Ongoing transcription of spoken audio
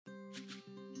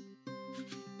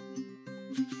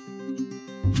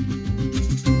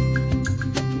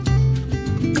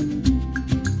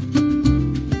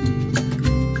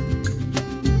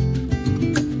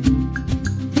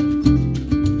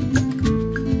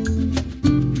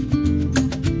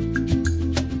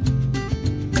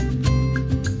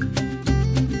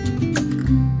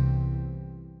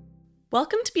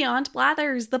to Beyond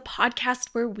Blathers, the podcast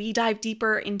where we dive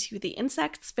deeper into the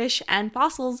insects, fish, and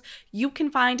fossils you can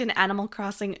find in Animal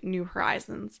Crossing New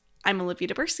Horizons. I'm Olivia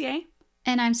DeBercier.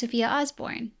 And I'm Sophia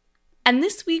Osborne. And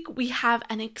this week we have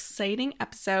an exciting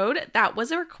episode that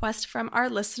was a request from our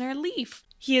listener Leaf.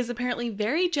 He is apparently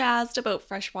very jazzed about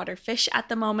freshwater fish at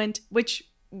the moment, which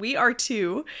we are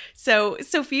too. So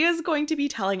Sophia is going to be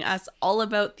telling us all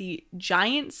about the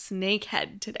giant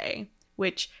snakehead today,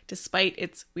 which, despite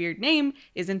its weird name,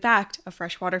 is in fact a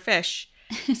freshwater fish.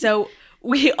 So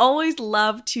we always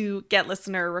love to get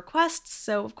listener requests,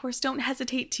 so of course don't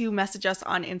hesitate to message us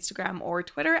on Instagram or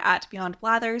Twitter at Beyond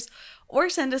Blathers, or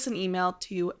send us an email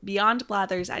to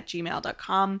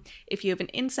beyondblathers@gmail.com if you have an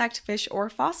insect, fish, or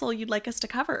fossil you'd like us to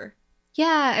cover.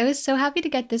 Yeah, I was so happy to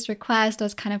get this request. I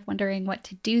was kind of wondering what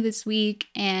to do this week,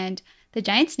 and the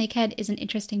giant snakehead is an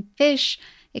interesting fish.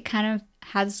 It kind of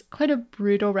has quite a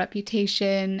brutal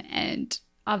reputation and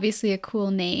obviously a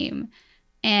cool name.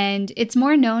 And it's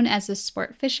more known as a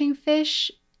sport fishing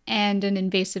fish and an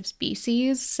invasive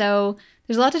species. So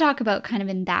there's a lot to talk about kind of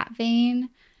in that vein.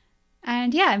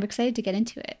 And yeah, I'm excited to get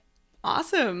into it.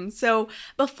 Awesome. So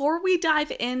before we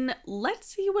dive in, let's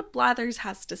see what Blathers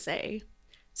has to say.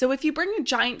 So if you bring a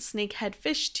giant snakehead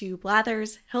fish to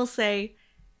Blathers, he'll say,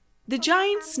 "The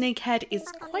giant snakehead is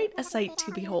quite a sight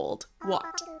to behold.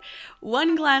 What?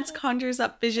 One glance conjures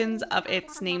up visions of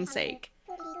its namesake.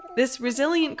 This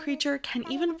resilient creature can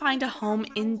even find a home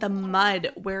in the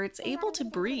mud where it's able to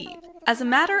breathe. As a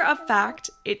matter of fact,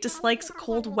 it dislikes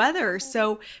cold weather,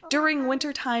 so during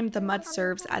wintertime the mud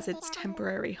serves as its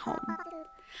temporary home.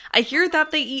 I hear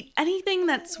that they eat anything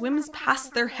that swims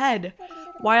past their head.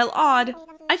 While odd,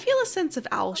 I feel a sense of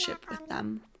owlship with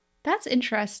them." That's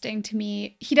interesting to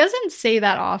me. He doesn't say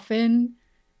that often,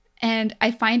 and I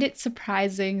find it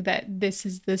surprising that this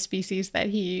is the species that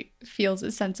he feels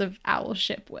a sense of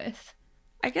owlship with.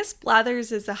 I guess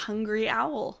Blathers is a hungry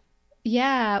owl.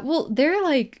 Yeah, well, they're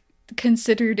like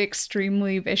considered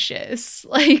extremely vicious.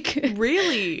 Like,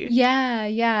 really?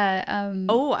 Yeah.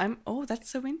 Oh,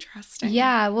 that's so interesting.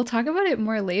 Yeah, we'll talk about it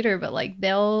more later, but like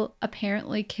they'll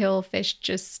apparently kill fish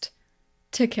just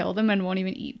to kill them and won't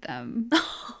even eat them.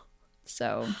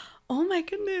 So, oh my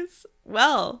goodness.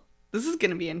 Well, this is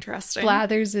going to be interesting.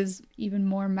 Blathers is even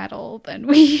more metal than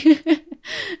we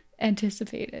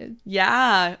anticipated.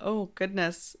 Yeah. Oh,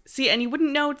 goodness. See, and you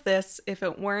wouldn't know this if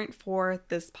it weren't for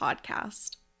this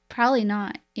podcast. Probably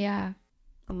not, yeah.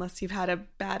 Unless you've had a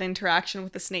bad interaction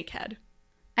with a snakehead.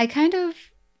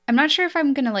 I'm not sure if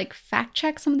I'm going to like fact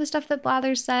check some of the stuff that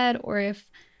Blathers said, or if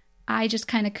I just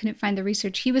kind of couldn't find the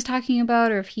research he was talking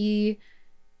about, or if he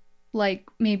like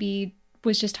maybe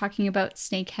was just talking about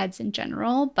snakeheads in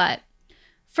general. But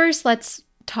first, let's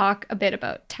talk a bit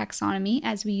about taxonomy,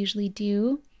 as we usually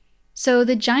do. So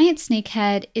the giant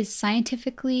snakehead is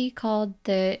scientifically called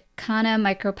the Cana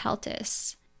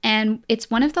micropeltis, and it's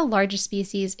one of the largest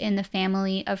species in the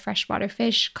family of freshwater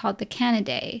fish called the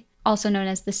Canidae, also known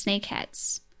as the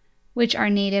snakeheads, which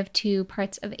are native to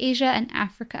parts of Asia and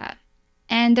Africa.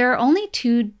 And there are only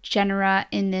 2 genera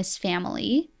in this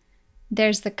family.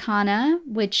 There's the Cana,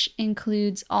 which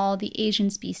includes all the Asian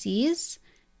species,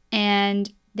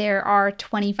 and there are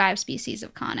 25 species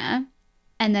of Cana.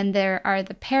 And then there are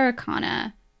the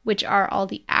Paracana, which are all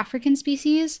the African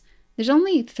species. There's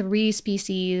only 3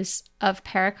 species of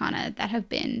Paracana that have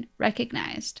been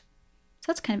recognized. So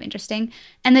that's kind of interesting.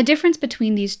 And the difference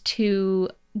between these 2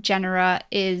 genera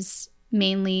is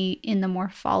mainly in the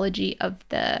morphology of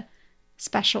the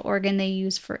special organ they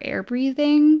use for air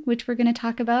breathing, which we're going to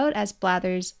talk about. As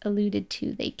Blathers alluded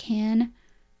to, they can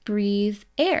breathe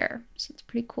air, so it's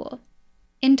pretty cool.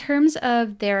 In terms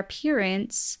of their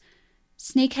appearance,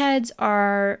 snakeheads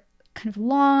are kind of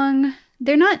long.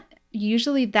 They're not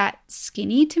usually that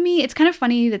skinny to me. It's kind of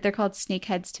funny that they're called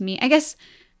snakeheads to me. I guess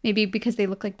maybe because they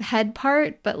look like the head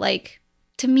part, but like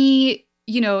to me,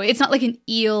 you know, it's not like an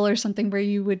eel or something where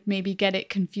you would maybe get it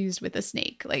confused with a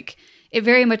snake. Like, it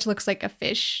very much looks like a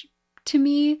fish to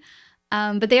me,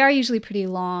 but they are usually pretty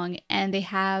long, and they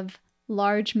have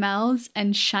large mouths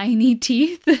and shiny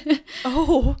teeth.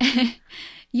 Oh.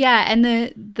 Yeah, and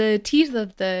the teeth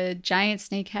of the giant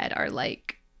snakehead are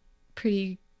like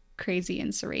pretty crazy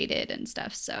and serrated and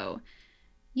stuff. So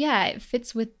yeah, it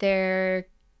fits with their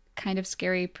kind of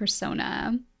scary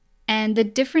persona. And the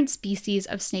different species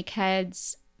of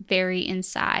snakeheads vary in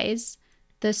size.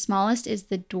 The smallest is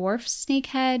the dwarf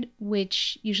snakehead,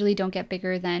 which usually don't get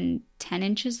bigger than 10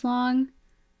 inches long,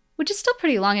 which is still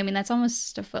pretty long. I mean, that's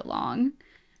almost a foot long.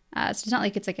 So it's not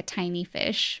like it's like a tiny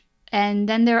fish. And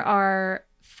then there are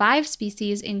 5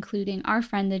 species, including our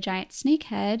friend the giant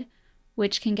snakehead,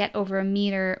 which can get over a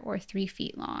meter or 3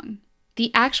 feet long. The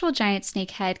actual giant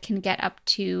snakehead can get up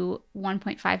to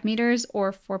 1.5 meters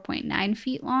or 4.9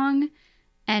 feet long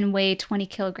and weigh 20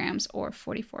 kilograms or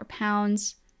 44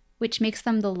 pounds, which makes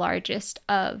them the largest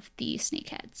of the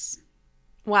snakeheads.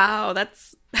 Wow,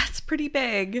 that's pretty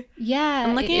big. Yeah,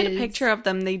 I'm looking at a picture of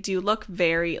them. They do look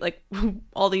very, like,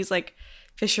 all these, like,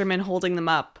 fishermen holding them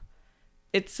up.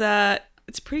 It's a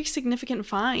pretty significant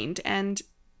find, and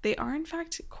they are, in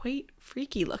fact, quite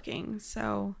freaky looking.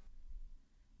 So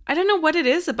I don't know what it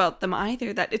is about them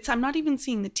either. I'm not even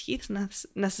seeing the teeth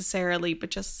necessarily,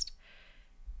 but just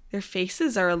their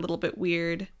faces are a little bit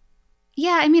weird.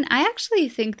 Yeah, I mean, I actually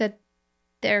think that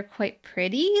they're quite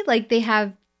pretty. Like, they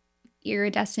have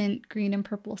iridescent green and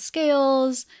purple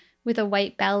scales with a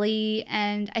white belly,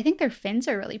 and I think their fins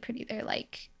are really pretty. They're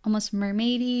like almost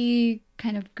mermaidy,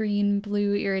 kind of green,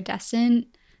 blue, iridescent.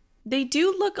 They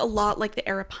do look a lot like the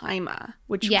Arapaima,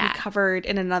 which we covered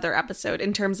in another episode,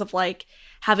 in terms of like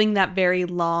having that very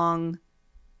long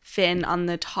fin on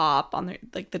the top, on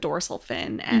the dorsal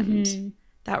fin, and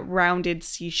that rounded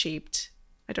C-shaped,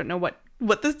 I don't know what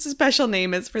the special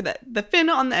name is for the fin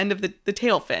on the end of the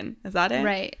tail fin. Is that it?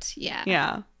 Right, yeah.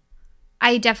 Yeah.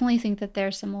 I definitely think that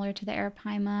they're similar to the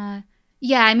Arapaima.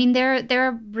 Yeah, I mean, they're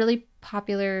a really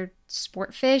popular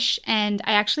sport fish, and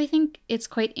I actually think it's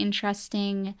quite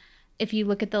interesting if you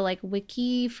look at the like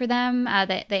wiki for them,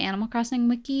 the Animal Crossing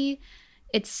wiki.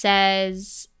 It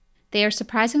says they are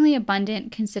surprisingly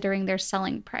abundant considering their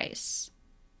selling price,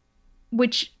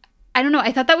 which I don't know.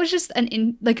 I thought that was just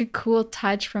a cool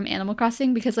touch from Animal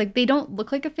Crossing, because like they don't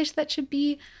look like a fish that should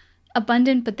be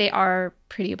abundant, but they are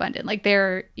pretty abundant. Like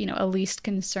they're, a least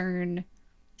concern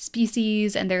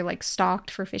species, and they're like stocked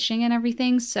for fishing and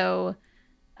everything. So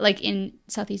like in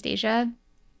Southeast Asia.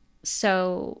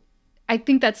 So I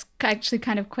think that's actually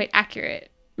kind of quite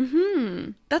accurate.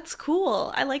 That's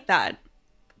cool. I like that.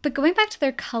 But going back to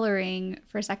their coloring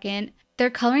for a second, their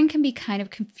coloring can be kind of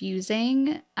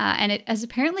confusing, and it has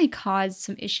apparently caused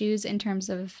some issues in terms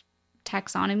of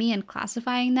taxonomy and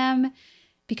classifying them,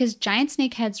 because giant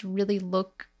snakeheads really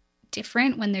look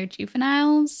different when they're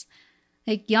juveniles.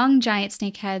 Like young giant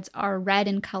snakeheads are red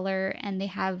in color, and they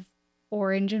have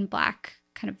orange and black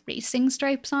kind of racing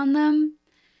stripes on them.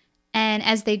 And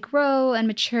as they grow and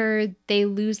mature, they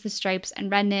lose the stripes and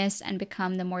redness and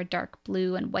become the more dark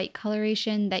blue and white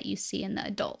coloration that you see in the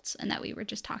adults and that we were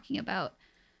just talking about.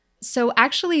 So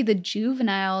actually, the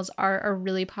juveniles are a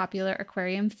really popular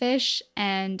aquarium fish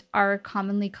and are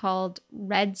commonly called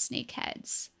red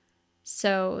snakeheads.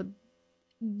 So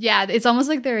yeah, it's almost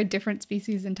like they're a different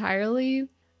species entirely.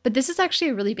 But this is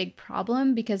actually a really big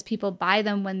problem, because people buy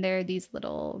them when they're these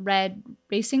little red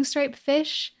racing stripe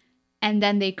fish. And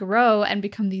then they grow and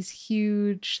become these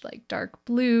huge, like dark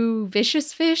blue,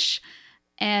 vicious fish.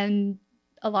 And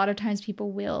a lot of times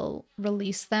people will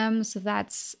release them. So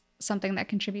that's something that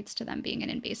contributes to them being an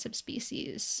invasive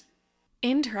species.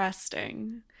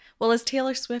 Interesting. Well, as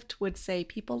Taylor Swift would say,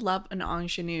 people love an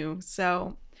ingenue.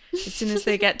 So as soon as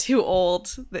they get too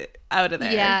old, out of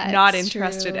there. Yeah, not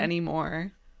interested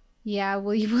anymore. Yeah,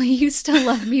 will you still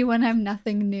love me when I'm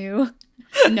nothing new?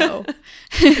 No.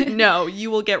 No,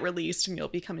 you will get released and you'll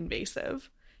become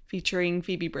invasive. Featuring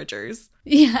Phoebe Bridgers.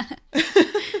 Yeah.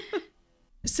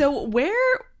 So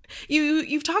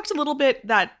you've talked a little bit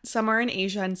that some are in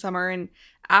Asia and some are in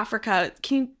Africa.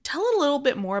 Can you tell a little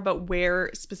bit more about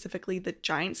where specifically the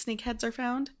giant snakeheads are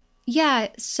found? Yeah,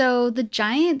 so the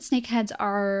giant snakeheads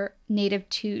are native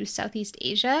to Southeast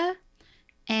Asia,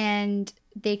 and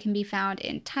they can be found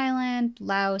in Thailand,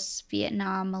 Laos,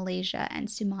 Vietnam, Malaysia, and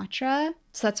Sumatra.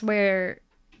 So that's where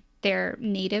they're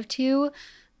native to.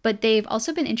 But they've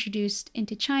also been introduced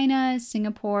into China,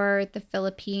 Singapore, the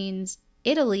Philippines,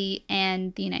 Italy,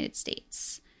 and the United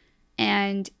States.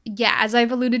 And yeah, as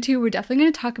I've alluded to, we're definitely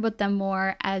going to talk about them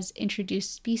more as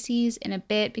introduced species in a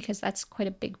bit, because that's quite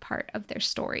a big part of their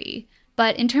story.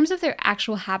 But in terms of their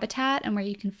actual habitat and where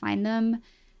you can find them,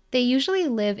 they usually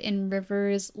live in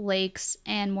rivers, lakes,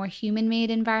 and more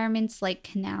human-made environments like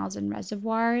canals and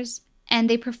reservoirs. And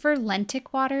they prefer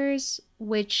lentic waters,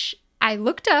 which I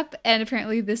looked up, and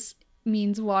apparently this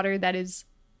means water that is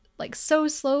like so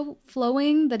slow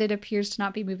flowing that it appears to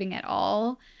not be moving at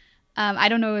all. I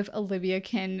don't know if Olivia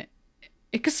can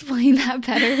explain that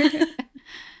better.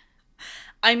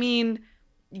 I mean,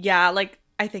 yeah, like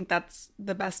I think that's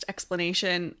the best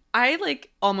explanation. I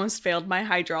like almost failed my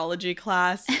hydrology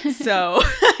class, so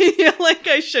I feel like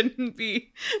I shouldn't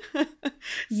be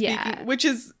speaking, which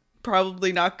is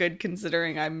probably not good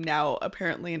considering I'm now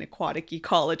apparently an aquatic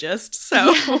ecologist.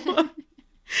 So yeah.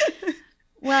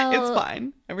 Well, it's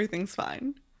fine. Everything's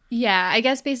fine. Yeah, I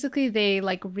guess basically they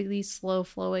like really slow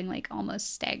flowing, like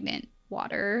almost stagnant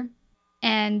water.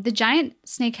 And the giant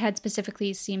snakehead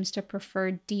specifically seems to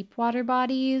prefer deep water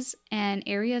bodies and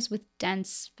areas with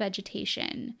dense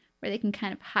vegetation where they can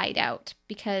kind of hide out,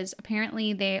 because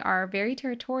apparently they are very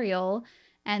territorial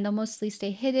and they'll mostly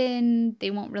stay hidden. They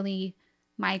won't really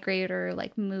migrate or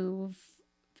like move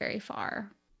very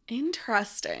far.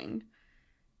 Interesting.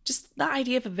 Just the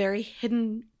idea of a very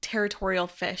hidden territorial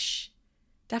fish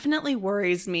definitely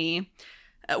worries me.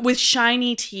 With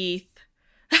shiny teeth.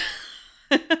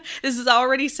 This is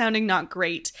already sounding not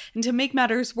great. And to make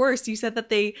matters worse, you said that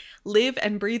they live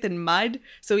and breathe in mud.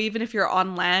 So even if you're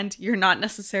on land, you're not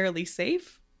necessarily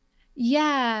safe?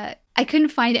 Yeah, I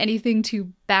couldn't find anything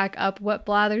to back up what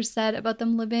Blathers said about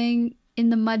them living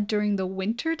in the mud during the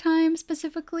winter time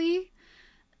specifically.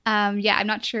 Yeah, I'm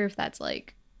not sure if that's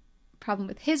like a problem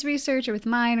with his research or with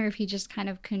mine, or if he just kind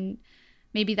of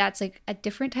maybe that's like a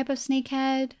different type of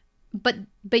snakehead. But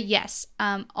yes,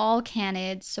 all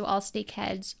canids, so all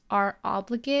snakeheads, are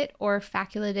obligate or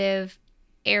facultative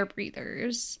air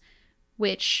breathers,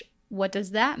 which, what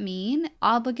does that mean?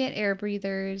 Obligate air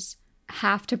breathers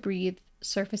have to breathe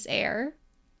surface air,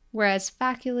 whereas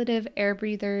facultative air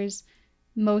breathers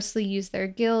mostly use their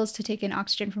gills to take in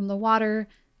oxygen from the water,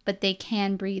 but they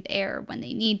can breathe air when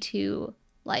they need to,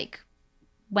 like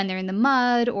when they're in the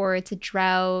mud or it's a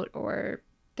drought or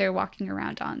they're walking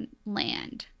around on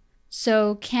land.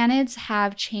 So canids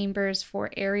have chambers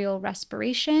for aerial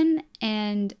respiration,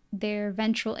 and their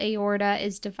ventral aorta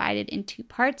is divided in two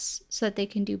parts so that they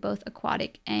can do both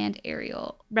aquatic and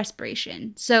aerial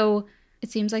respiration. So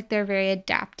it seems like they're very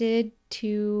adapted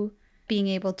to being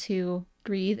able to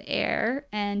breathe air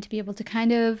and to be able to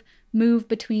kind of move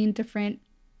between different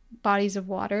bodies of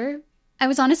water. I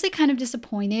was honestly kind of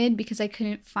disappointed because I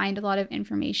couldn't find a lot of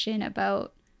information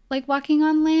about like walking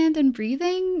on land and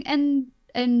breathing and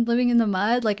living in the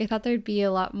mud. Like I thought there'd be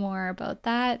a lot more about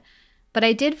that. But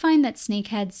I did find that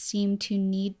snakeheads seem to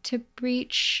need to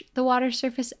breach the water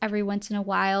surface every once in a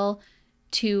while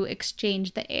to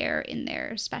exchange the air in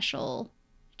their special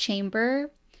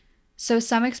chamber. So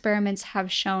some experiments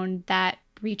have shown that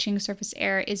breaching surface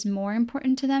air is more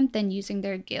important to them than using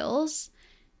their gills.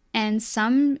 And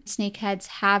some snakeheads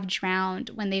have drowned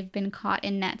when they've been caught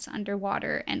in nets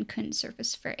underwater and couldn't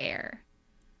surface for air.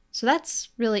 So that's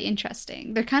really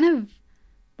interesting. They're kind of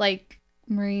like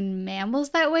marine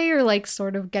mammals that way, or like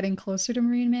sort of getting closer to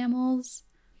marine mammals.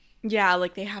 Yeah,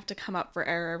 like they have to come up for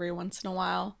air every once in a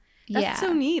while. That's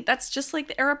so neat. That's just like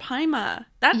the Arapaima.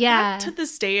 That to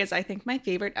this day is, I think, my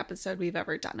favorite episode we've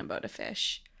ever done about a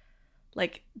fish.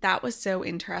 Like, that was so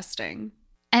interesting.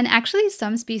 And actually,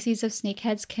 some species of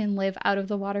snakeheads can live out of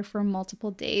the water for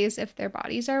multiple days if their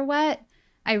bodies are wet.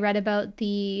 I read about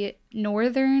the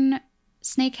northern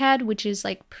snakehead, which is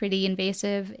like pretty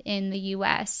invasive in the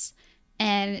US.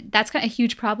 And that's kind of a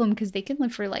huge problem because they can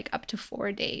live for like up to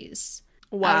 4 days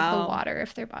out of the water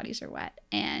if their bodies are wet.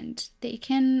 And they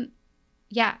can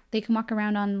walk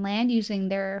around on land using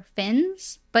their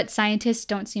fins, but scientists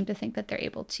don't seem to think that they're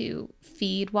able to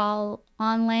feed while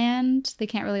on land. They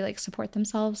can't really like support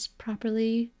themselves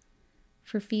properly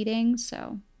for feeding.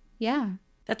 So, yeah.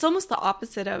 That's almost the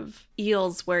opposite of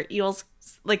eels, where eels,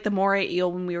 like the moray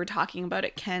eel, when we were talking about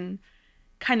it, can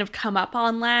kind of come up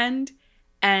on land,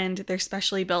 and they're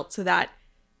specially built so that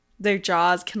their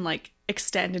jaws can like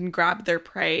extend and grab their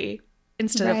prey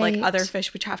instead of like other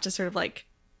fish, which have to sort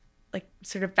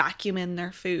of vacuum in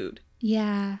their food.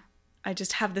 Yeah. I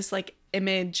just have this like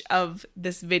image of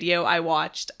this video I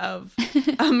watched of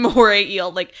a moray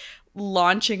eel like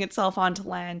launching itself onto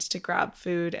land to grab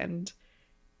food, and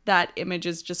that image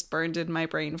is just burned in my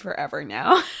brain forever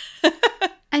now.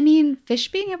 I mean,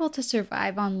 fish being able to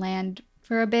survive on land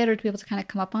for a bit or to be able to kind of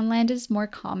come up on land is more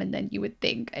common than you would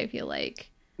think, I feel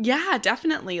like. Yeah,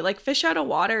 definitely. Like, fish out of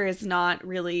water is not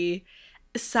really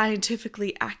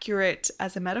scientifically accurate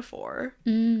as a metaphor.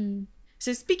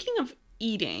 So speaking of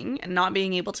eating and not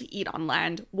being able to eat on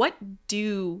land, what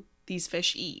do these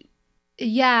fish eat?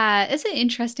 Yeah, it's an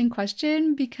interesting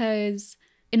question because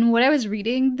in what I was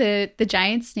reading, the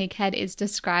giant snakehead is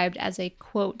described as a,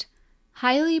 quote,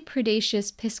 highly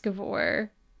predaceous piscivore,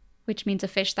 which means a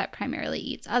fish that primarily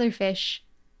eats other fish,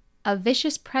 a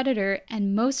vicious predator,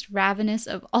 and most ravenous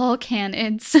of all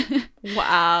canids.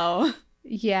 Wow.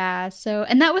 Yeah, so,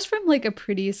 and that was from like a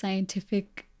pretty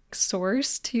scientific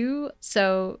source too.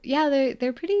 So yeah,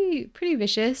 they're pretty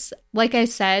vicious. Like I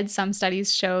said, some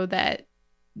studies show that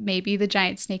maybe the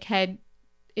giant snakehead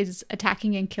is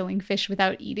attacking and killing fish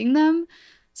without eating them.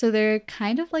 So they're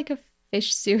kind of like a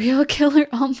fish serial killer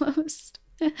almost.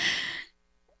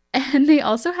 And they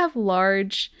also have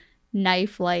large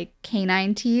knife-like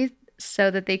canine teeth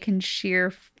so that they can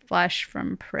shear flesh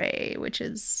from prey, which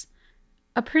is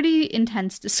a pretty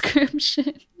intense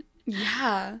description.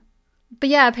 Yeah. But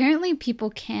yeah, apparently people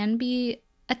can be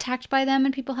attacked by them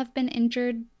and people have been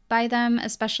injured by them,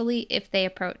 especially if they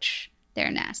approach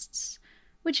their nests,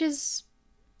 which is,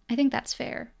 I think that's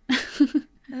fair.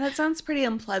 That sounds pretty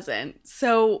unpleasant.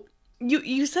 So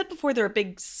you said before they're a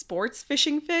big sports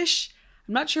fishing fish.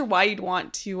 I'm not sure why you'd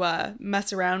want to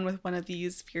mess around with one of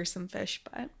these fearsome fish,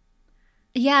 but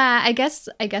Yeah, I guess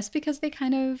because they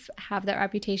kind of have that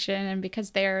reputation and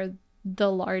because they're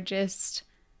the largest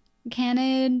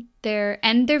canid, they're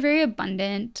very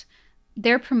abundant.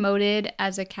 They're promoted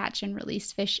as a catch and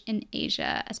release fish in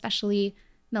Asia, especially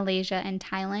Malaysia and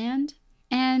Thailand.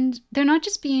 And they're not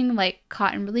just being like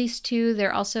caught and released too,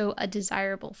 they're also a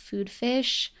desirable food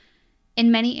fish.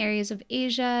 In many areas of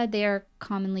Asia, they are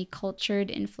commonly cultured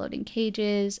in floating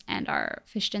cages and are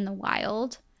fished in the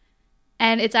wild.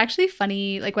 And it's actually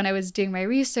funny, like when I was doing my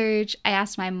research, I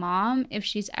asked my mom if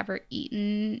she's ever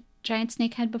eaten giant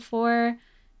snakehead before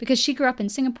because she grew up in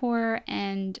Singapore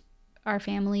and our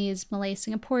family is Malay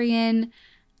Singaporean.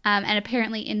 And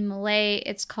apparently in Malay,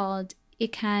 it's called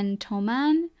ikan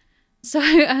toman. So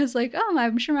I was like, oh,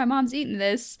 I'm sure my mom's eaten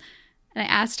this. And I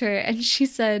asked her and she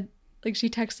said, like she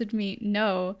texted me,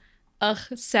 no, ugh,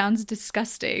 sounds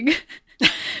disgusting,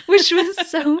 which was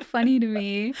so funny to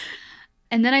me.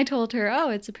 And then I told her, oh,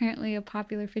 it's apparently a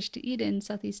popular fish to eat in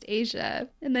Southeast Asia.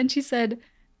 And then she said,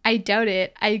 I doubt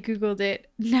it. I Googled it,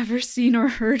 never seen or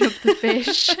heard of the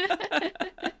fish.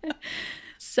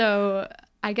 So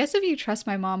I guess if you trust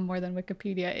my mom more than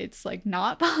Wikipedia, it's like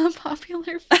not a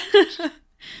popular fish.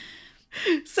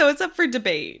 So it's up for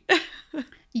debate.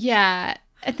 Yeah.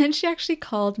 And then she actually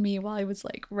called me while I was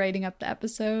like writing up the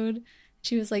episode.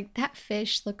 She was like, that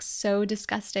fish looks so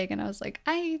disgusting. And I was like,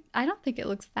 I don't think it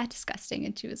looks that disgusting.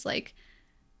 And she was like,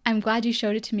 I'm glad you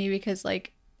showed it to me because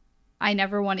like I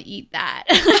never want to eat that.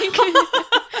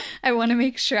 Like, I want to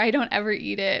make sure I don't ever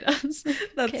eat it. I was like,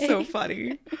 That's okay. so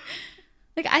funny.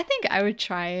 Like, I think I would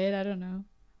try it. I don't know.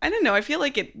 I don't know. I feel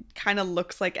like it kind of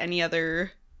looks like any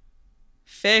other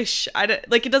fish.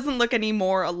 Like it doesn't look any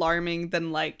more alarming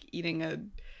than like eating a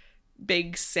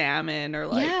big salmon or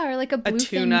like yeah, or like a bluefin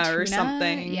tuna or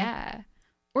something. Yeah.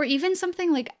 Or even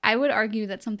something like, I would argue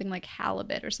that something like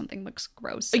halibut or something looks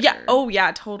grosser. Yeah. Oh,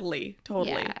 yeah. Totally.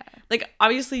 Yeah. Like,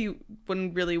 obviously, you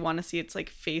wouldn't really want to see its like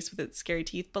face with its scary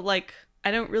teeth, but like,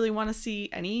 I don't really want to see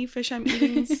any fish I'm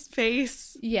eating's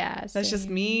face. Yeah. That's just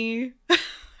same. me.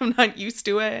 I'm not used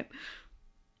to it.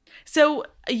 So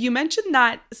you mentioned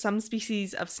that some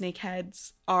species of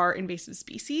snakeheads are invasive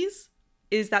species.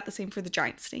 Is that the same for the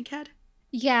giant snakehead?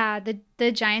 Yeah,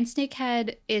 the giant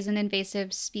snakehead is an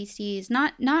invasive species,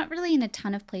 not really in a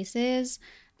ton of places.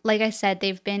 Like I said,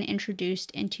 they've been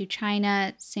introduced into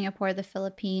China, Singapore, the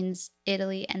Philippines,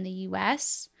 Italy, and the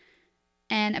US.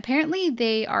 And apparently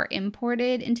they are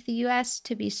imported into the US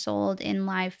to be sold in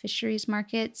live fisheries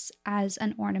markets as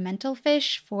an ornamental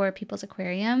fish for people's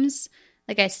aquariums.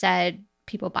 Like I said,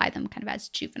 people buy them kind of as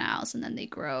juveniles and then they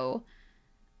grow.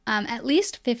 At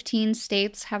least 15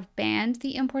 states have banned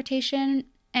the importation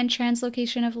and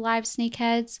translocation of live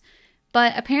snakeheads,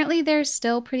 but apparently they're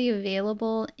still pretty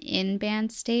available in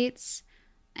banned states.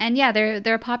 And yeah, they're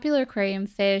a popular aquarium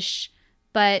fish,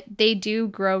 but they do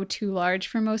grow too large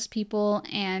for most people,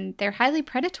 and they're highly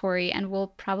predatory and will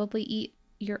probably eat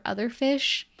your other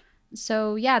fish.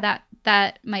 So yeah,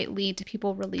 that might lead to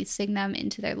people releasing them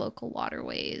into their local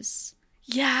waterways.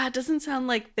 Yeah, it doesn't sound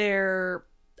like they're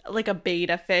like a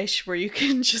betta fish where you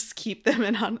can just keep them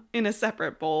in a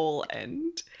separate bowl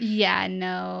and Yeah,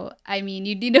 no. I mean,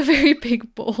 you need a very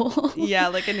big bowl. yeah,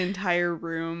 like an entire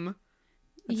room.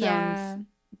 That sounds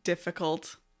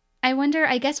difficult. I wonder,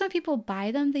 I guess when people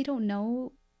buy them, they don't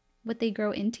know what they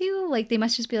grow into. Like, they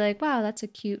must just be like, wow, that's a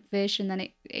cute fish, and then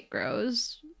it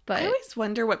grows. But I always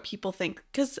wonder what people think,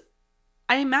 because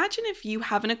I imagine if you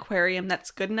have an aquarium that's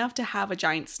good enough to have a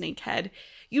giant snakehead,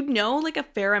 you'd know like a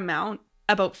fair amount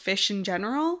about fish in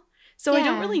general. So I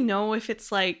don't really know if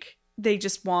it's like they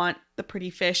just want the pretty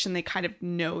fish and they kind of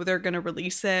know they're going to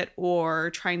release it or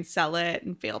try and sell it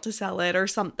and fail to sell it or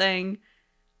something.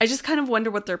 I just kind of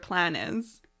wonder what their plan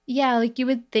is. yeah, like you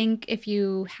would think if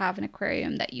you have an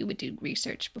aquarium that you would do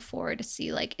research before to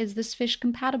see like, is this fish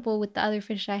compatible with the other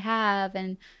fish I have?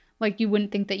 And like you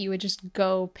wouldn't think that you would just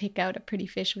go pick out a pretty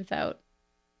fish without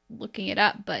looking it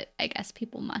up, but I guess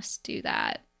people must do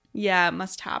that. Yeah, it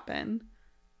must happen.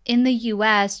 In the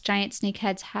US, giant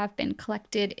snakeheads have been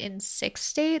collected in 6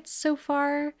 states so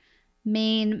far: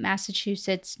 Maine,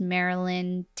 Massachusetts,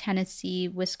 Maryland, Tennessee,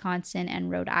 Wisconsin, and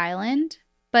Rhode Island.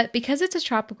 But because it's a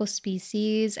tropical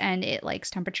species and it likes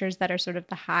temperatures that are sort of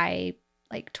the high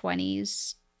like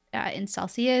 20s in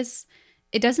Celsius,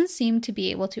 it doesn't seem to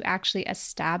be able to actually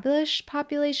establish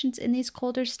populations in these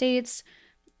colder states.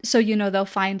 So, you know, they'll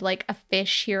find like a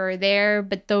fish here or there,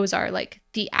 but those are like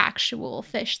the actual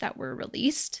fish that were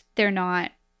released. They're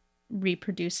not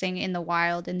reproducing in the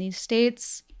wild in these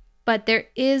states. But there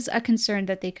is a concern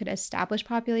that they could establish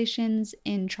populations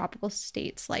in tropical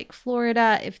states like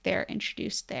Florida if they're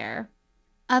introduced there.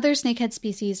 Other snakehead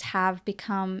species have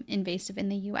become invasive in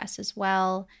the US as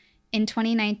well. In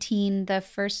 2019, the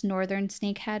first northern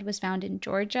snakehead was found in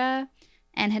Georgia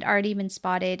and had already been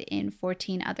spotted in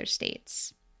 14 other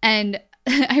states. And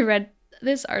I read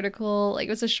this article, like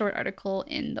it was a short article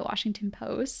in the Washington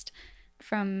Post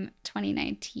from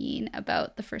 2019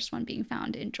 about the first one being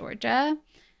found in Georgia.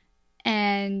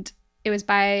 And it was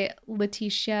by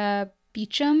Letitia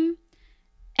Beecham.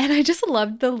 And I just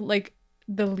loved the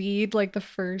lead, like the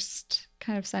first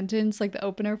kind of sentence, like the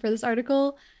opener for this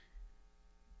article.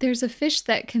 There's a fish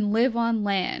that can live on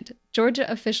land. Georgia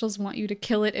officials want you to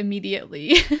kill it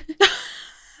immediately.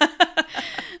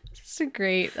 That's a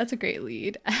great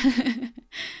lead.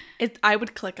 I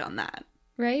would click on that.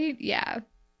 Right? Yeah.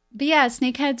 But yeah,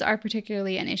 snakeheads are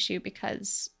particularly an issue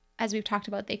because, as we've talked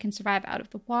about, they can survive out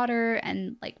of the water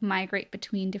and like migrate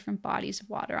between different bodies of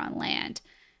water on land.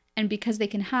 And because they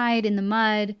can hide in the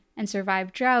mud and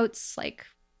survive droughts, like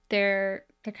they're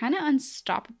kind of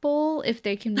unstoppable if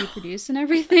they can reproduce and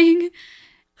everything.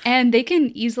 And they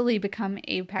can easily become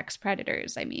apex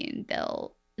predators. I mean,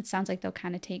 it sounds like they'll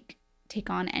kind of take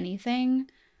on anything.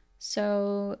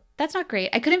 So that's not great.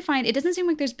 It doesn't seem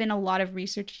like there's been a lot of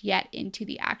research yet into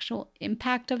the actual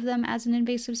impact of them as an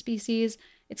invasive species.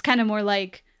 It's kind of more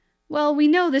like, well, we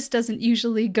know this doesn't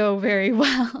usually go very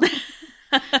well.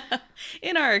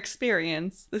 In our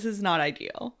experience, this is not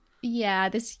ideal. Yeah,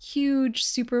 this huge,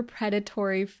 super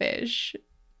predatory fish,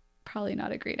 probably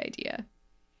not a great idea.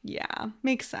 Yeah,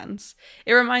 makes sense.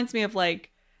 It reminds me of like,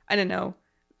 I don't know,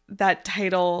 that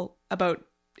title about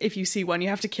if you see one, you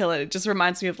have to kill it. It just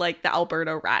reminds me of like the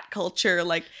Alberta rat culture.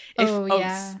 Like,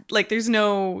 like there's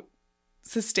no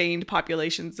sustained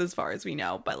populations as far as we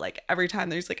know, but like every time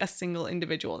there's like a single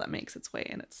individual that makes its way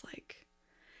in, it's like,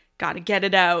 gotta get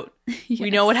it out. Yes.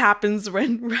 We know what happens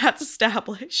when rats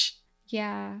establish.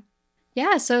 Yeah.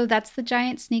 Yeah, so that's the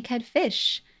giant snakehead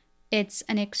fish. It's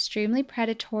an extremely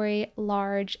predatory,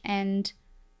 large, and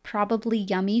probably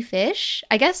yummy fish.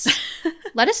 I guess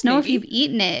let us know if you've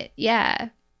eaten it. Yeah.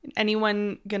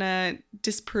 Anyone gonna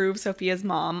disprove Sophia's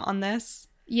mom on this?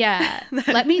 Yeah.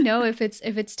 Let me know if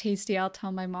it's tasty. I'll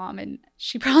tell my mom, and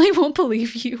she probably won't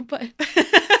believe you, but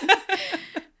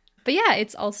But yeah,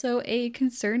 it's also a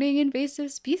concerning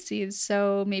invasive species.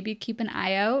 So maybe keep an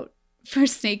eye out for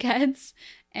snakeheads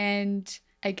and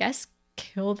I guess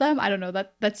kill them. I don't know.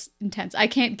 That's intense. I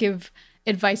can't give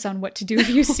advice on what to do if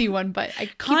you see one, but I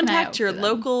contact your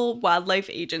local wildlife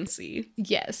agency.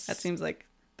 Yes. That seems like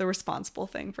the responsible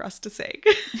thing for us to say.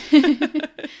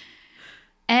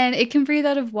 And it can breathe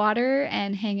out of water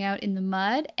and hang out in the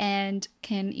mud and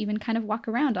can even kind of walk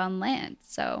around on land.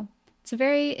 So it's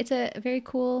a very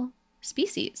cool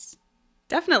species.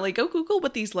 Definitely. Go Google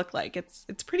what these look like. It's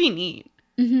pretty neat.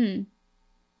 Mm-hmm.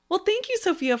 Well, thank you,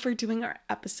 Sophia, for doing our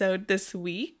episode this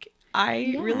week.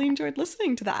 I really enjoyed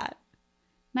listening to that.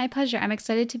 My pleasure. I'm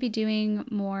excited to be doing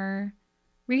more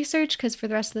research because for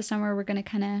the rest of the summer, we're going to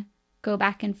kind of go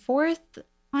back and forth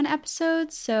on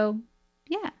episodes. So,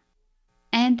 yeah.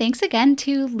 And thanks again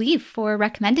to Leaf for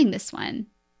recommending this one.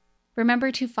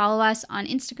 Remember to follow us on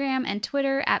Instagram and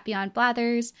Twitter at Beyond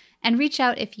Blathers and reach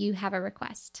out if you have a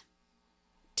request.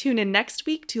 Tune in next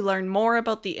week to learn more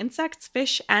about the insects,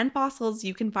 fish, and fossils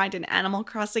you can find in Animal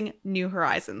Crossing New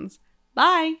Horizons.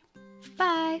 Bye!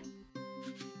 Bye!